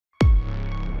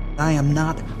I am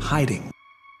not hiding.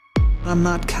 I'm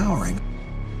not cowering.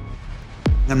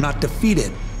 I'm not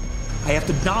defeated. I have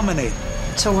to dominate.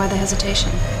 So why the hesitation?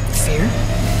 Fear?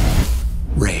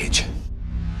 Rage.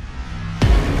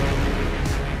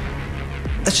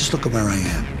 Let's just look at where I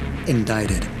am.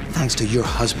 Indicted, thanks to your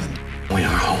husband. We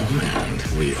are home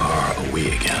and we are a we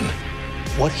again.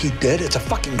 What he did, it's a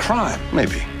fucking crime.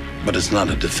 Maybe, but it's not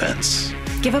a defense.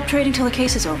 Give up trading till the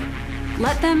case is over.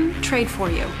 Let them trade for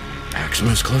you. Axe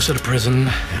moves closer to prison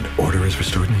and order is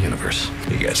restored in the universe.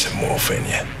 You got some wolf in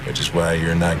you, which is why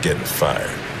you're not getting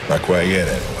fired. Not quite yet,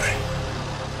 anyway.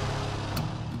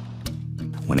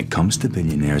 When it comes to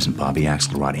billionaires and Bobby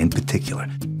Axelrod in particular,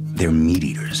 they're meat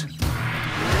eaters.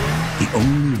 The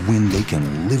only win they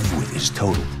can live with is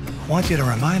total. I want you to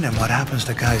remind him what happens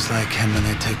to guys like him when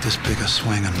they take this big a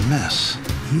swing and miss.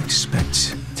 He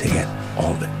expects to get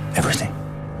all of it, everything.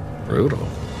 Brutal.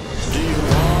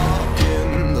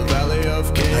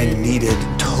 I needed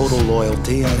total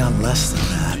loyalty. I got less than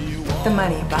that. The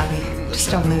money, Bobby.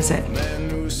 Just don't lose it.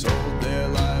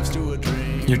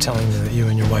 You're telling me that you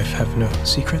and your wife have no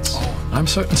secrets? I'm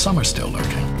certain some are still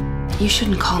lurking. You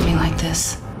shouldn't call me like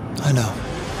this. I know.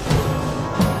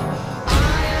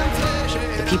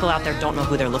 The people out there don't know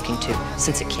who they're looking to.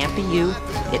 Since it can't be you,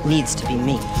 it needs to be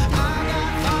me.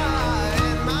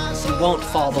 You won't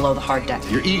fall below the hard deck.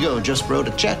 Your ego just wrote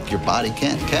a check your body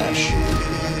can't cash.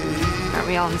 Are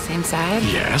we all on the same side?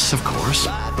 Yes, of course.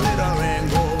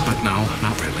 But no,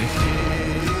 not really.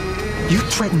 You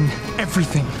threaten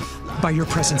everything by your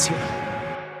presence here.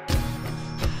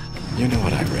 You know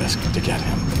what I risked to get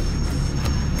him.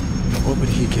 What would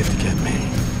he give to get me?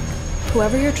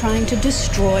 Whoever you're trying to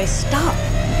destroy, stop.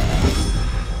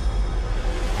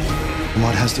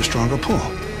 What has the stronger pull?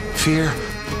 Fear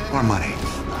or money?